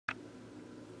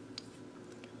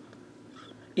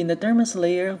In the dermis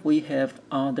layer, we have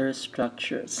other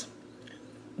structures.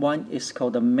 One is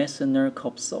called the mesenteric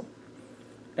capsule,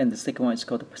 and the second one is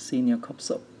called the posterior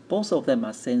capsule. Both of them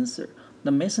are sensor.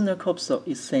 The mesenteric capsule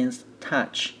is sense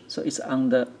touch, so it's on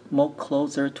the more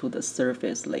closer to the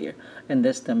surface layer, and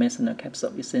that's the mesenteric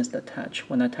capsule. It senses the touch.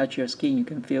 When I touch your skin, you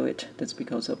can feel it. That's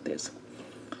because of this.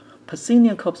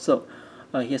 Posterior capsule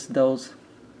has those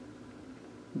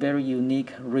very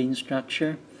unique ring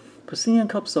structure. Posterior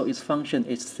capsule is function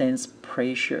is sense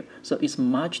pressure, so it's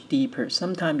much deeper.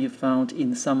 Sometimes you found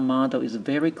in some model is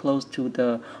very close to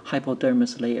the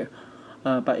hypodermis layer,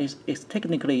 but it's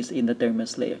technically it's in the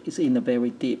dermis layer. It's in the very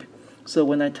deep. So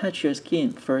when I touch your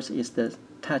skin, first is the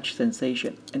touch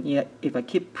sensation, and yet if I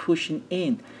keep pushing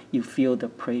in, you feel the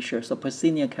pressure. So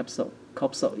posterior capsule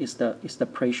is the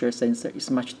pressure sensor. It's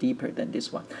much deeper than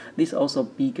this one. This is also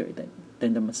bigger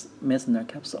than the mesenteric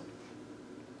capsule.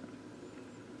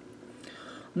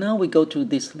 Now we go to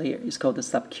this layer. It's called the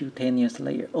subcutaneous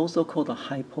layer, also called the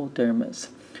hypodermis.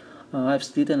 I have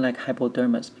students like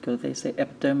hypodermis because they say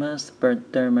epidermis,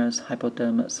 dermis,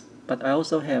 hypodermis. But I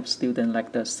also have students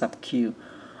like the sub-Q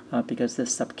because the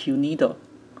sub-Q needle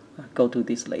go to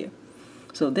this layer.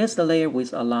 So that's the layer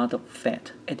with a lot of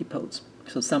fat, adipose.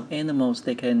 So some animals,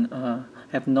 they can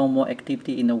have no more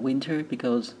activity in the winter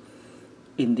because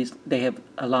in this they have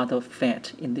a lot of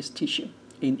fat in this tissue,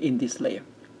 in this layer.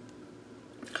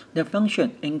 Their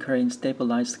function: anchor and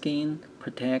stabilize skin,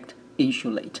 protect,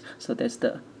 insulate. So that's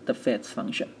the fat's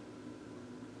function.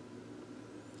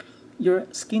 Your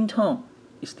skin tone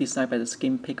is decided by the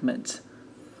skin pigments.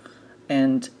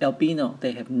 And albino,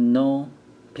 they have no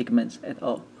pigments at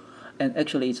all. And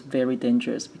actually it's very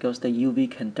dangerous because the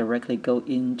UV can directly go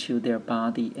into their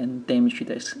body and damage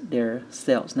their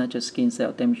cells, not just skin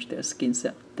cell, damage their skin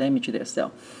cell, damage their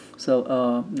cell.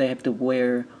 So they have to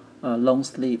wear long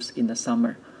sleeves in the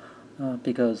summer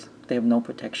because they have no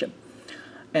protection.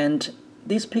 And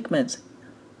these pigments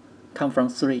come from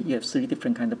three. You have three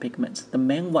different kinds of pigments. The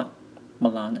main one,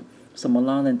 melanin. So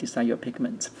melanin decides your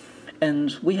pigments.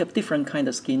 And we have different kind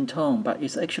of skin tone, but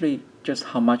it's actually just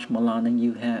how much melanin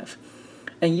you have.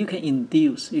 And you can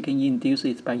induce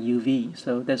it by UV.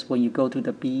 So that's when you go to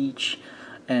the beach,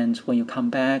 and when you come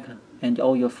back, and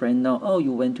all your friends know, oh,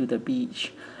 you went to the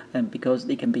beach, and because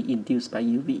it can be induced by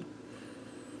UV.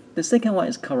 The second one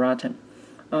is keratin.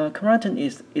 Keratin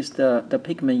is the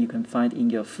pigment you can find in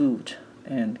your food,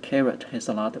 and carrot has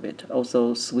a lot of it.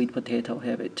 Also, sweet potato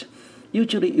have it.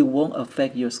 Usually, it won't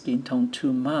affect your skin tone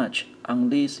too much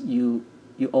unless you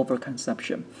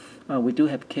overconsumption. We do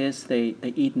have kids, they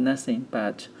eat nothing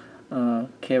but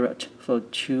carrot for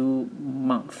 2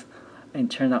 months,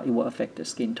 and turn out it will affect the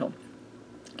skin tone.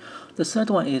 The third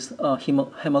one is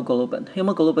hemoglobin.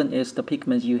 Hemoglobin is the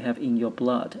pigment you have in your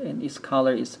blood, and its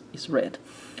color is red.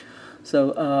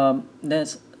 So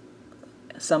that's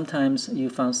sometimes you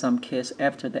found some kids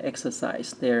after the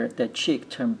exercise, their cheek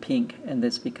turn pink, and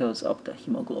that's because of the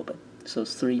hemoglobin. So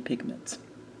 3 pigments.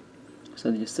 So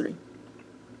these 3.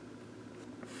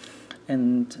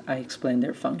 And I explained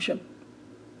their function.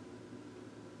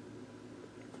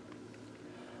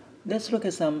 Let's look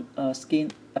at some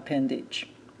skin appendage.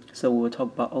 So we'll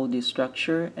talk about all this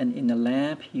structure, and in the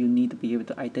lab, you need to be able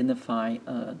to identify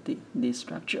this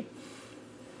structure.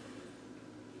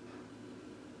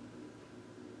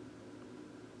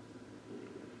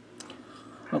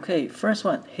 Okay, first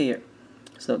one, hair.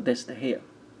 So that's the hair.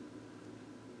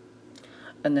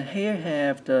 And the hair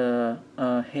have the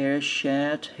hair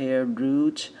shaft, hair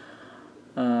root.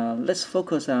 Let's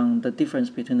focus on the difference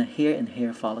between the hair and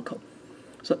hair follicle.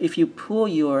 So if you pull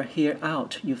your hair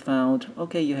out, you found,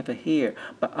 okay, you have a hair,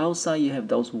 but outside you have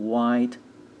those white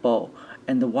ball.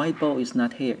 And the white ball is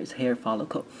not hair, it's hair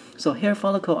follicle. So hair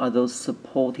follicle are those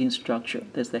supporting structure.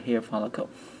 That's the hair follicle.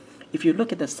 If you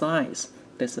look at the size,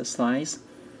 that's the size.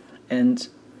 And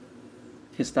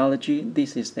histology,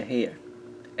 this is the hair.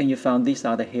 And you found these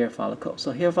are the hair follicles.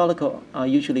 So hair follicles are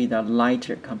usually the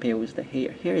lighter compared with the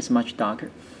hair. Hair is much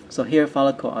darker. So hair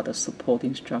follicles are the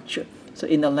supporting structure. So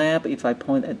in the lab, if I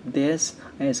point at this,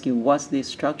 I ask you, what's this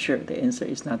structure? The answer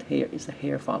is not hair, it's the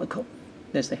hair follicle.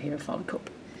 That's the hair follicle.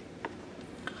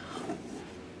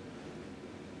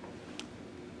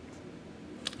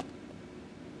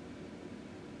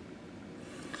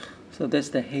 So that's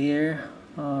the hair.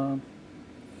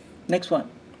 Next one,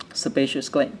 sebaceous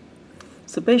gland.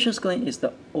 Sebaceous gland is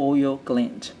the oil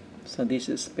gland. So this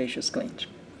is sebaceous gland.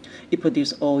 It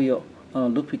produces oil,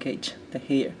 lubricate the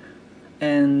hair.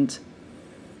 And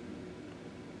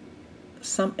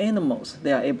some animals,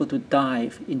 they are able to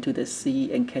dive into the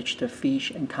sea and catch the fish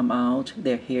and come out.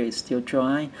 Their hair is still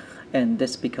dry, and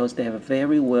that's because they have a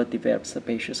very well developed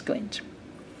sebaceous gland.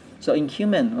 So in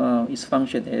human, its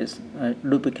function is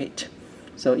lubricate.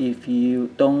 So if you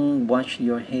don't wash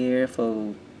your hair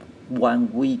for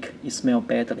 1 week, it smells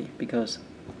badly because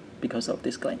of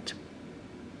this gland.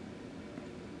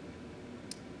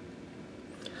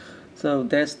 So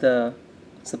that's the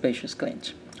sebaceous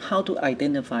gland. How to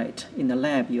identify it? In the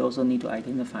lab, you also need to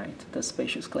identify it, the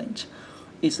sebaceous gland.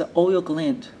 It's an oil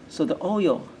gland. So the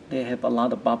oil, they have a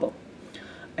lot of bubble.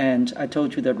 And I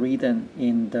told you the reason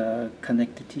in the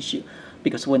connective tissue,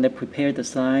 because when they prepare the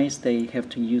size, they have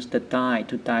to use the dye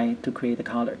to create the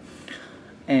color.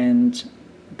 And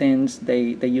then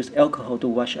they use alcohol to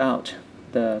wash out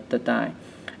the dye.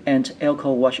 And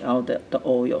alcohol wash out the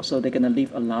oil, so they're going to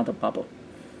leave a lot of bubble.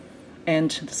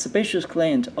 And the sebaceous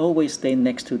gland always stay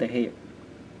next to the hair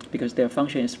because their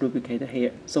function is to lubricate the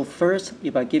hair. So first,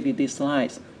 if I give you this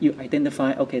slice, you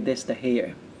identify, okay, that's the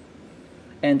hair.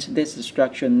 And this is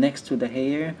structure next to the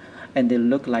hair, and they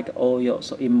look like oil,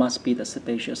 so it must be the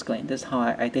sebaceous gland. That's how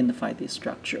I identify this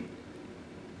structure.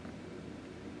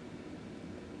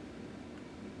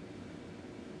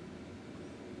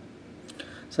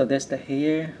 So that's the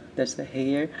hair,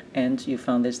 and you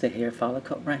found that's the hair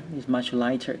follicle, right? It's much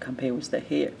lighter compared with the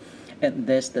hair. And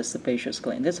that's the sebaceous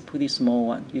gland. That's a pretty small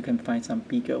one. You can find some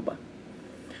bigger one.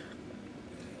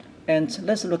 And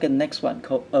let's look at the next one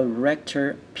called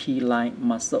erector pili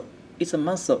muscle. It's a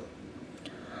muscle.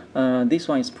 This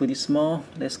one is pretty small.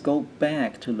 Let's go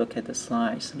back to look at the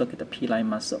size. Look at the pili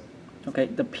muscle. Okay,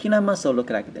 the pili muscle look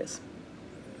like this.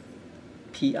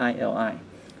 P-I-L-I.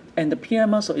 And the pili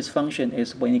muscle, its function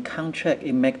is when it contracts,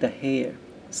 it makes the hair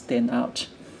stand out.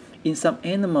 In some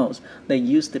animals, they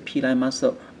use the pili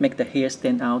muscle make the hair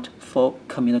stand out for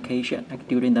communication. Like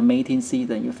during the mating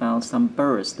season, you found some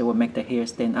birds that will make the hair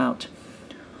stand out,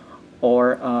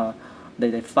 or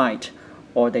they fight,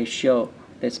 or they show.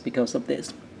 That's because of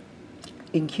this.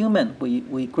 In human,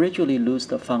 we gradually lose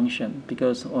the function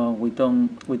because we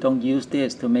don't use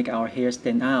this to make our hair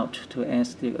stand out to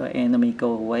ask the enemy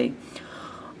go away.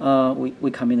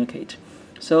 We communicate.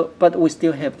 So, but we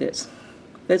still have this.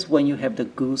 That's when you have the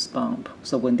goosebump.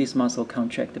 So when this muscle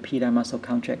contract, the pili muscle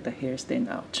contract, the hair stand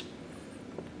out.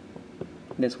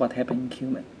 That's what happened in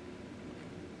human.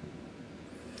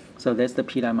 So that's the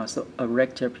pili muscle,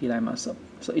 erector pili muscle.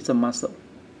 So it's a muscle.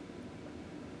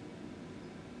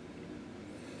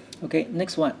 Okay,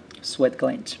 next one, sweat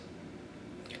gland.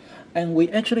 And we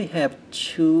actually have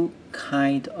two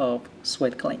kinds of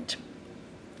sweat gland.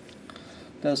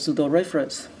 The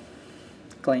pseudoreferous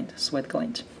gland, sweat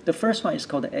gland. The first one is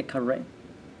called the echarine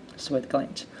sweat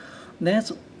gland.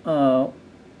 That's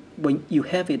when you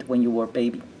have it when you were a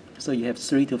baby. So you have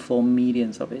 3 to 4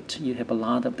 millions of it. You have a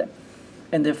lot of them,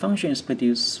 and their function is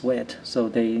produce sweat. So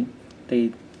they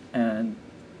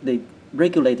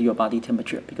regulate your body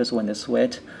temperature because when the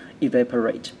sweat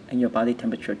evaporate and your body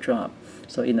temperature drop.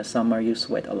 So in the summer you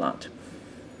sweat a lot,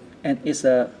 and it's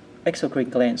a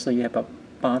exocrine gland. So you have a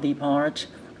body part,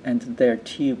 and their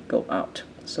tube go out.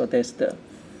 So that's the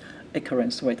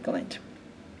echarine sweat gland.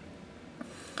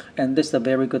 And this is a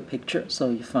very good picture. So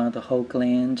you found the whole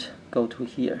gland go to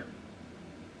here.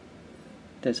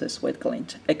 There's a sweat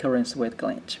gland, echarine sweat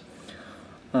gland.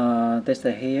 That's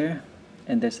the hair,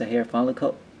 and that's the hair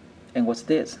follicle. And what's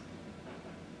this?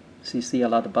 So you see a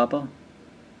lot of bubble?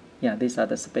 Yeah, these are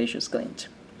the sebaceous gland.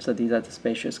 So these are the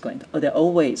sebaceous gland. Oh, they're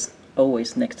always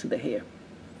next to the hair.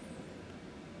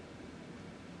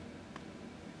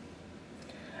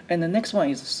 And the next one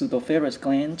is pseudoferous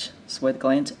gland, sweat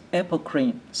gland,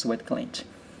 apocrine sweat gland.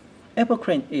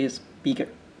 Apocrine is bigger.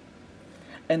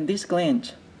 And this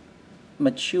gland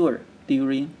mature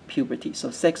during puberty.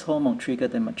 So sex hormone trigger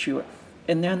them mature.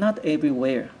 And they're not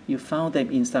everywhere. You found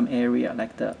them in some area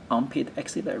like the armpit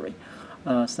axillary,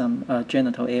 some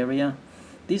genital area.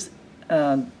 These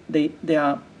they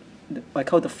are, I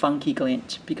call the funky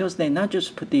gland because they not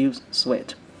just produce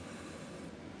sweat.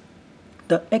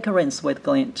 The echarine sweat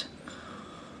gland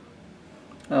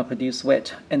produce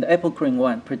sweat, and the apocrine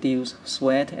one produce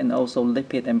sweat and also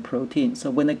lipid and protein. So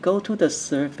when they go to the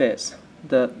surface,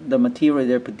 the material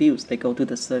they produce, they go to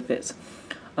the surface.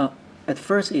 At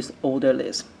first it's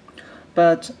odorless,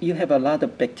 but you have a lot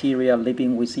of bacteria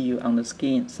living with you on the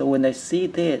skin. So when they see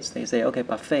this, they say, okay,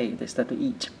 buffet, they start to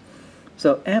eat.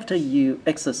 So after you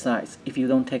exercise, if you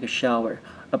don't take a shower,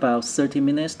 about 30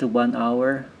 minutes to 1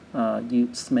 hour, you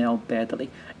smell badly,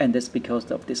 and that's because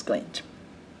of this gland.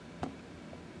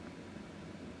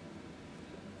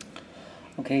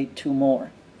 Okay, 2 more.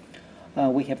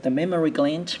 We have the mammary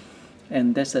gland,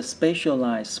 and that's a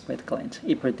specialized sweat gland.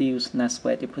 It produces not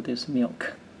sweat, it produces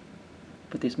milk.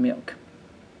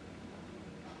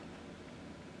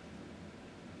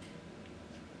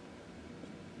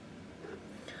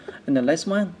 And the last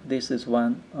one, this is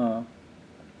one,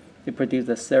 it produces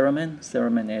the cerumen.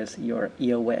 Cerumen is your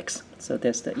earwax, so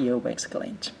that's the earwax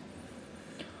gland.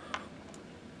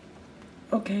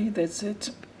 Okay, that's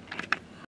it.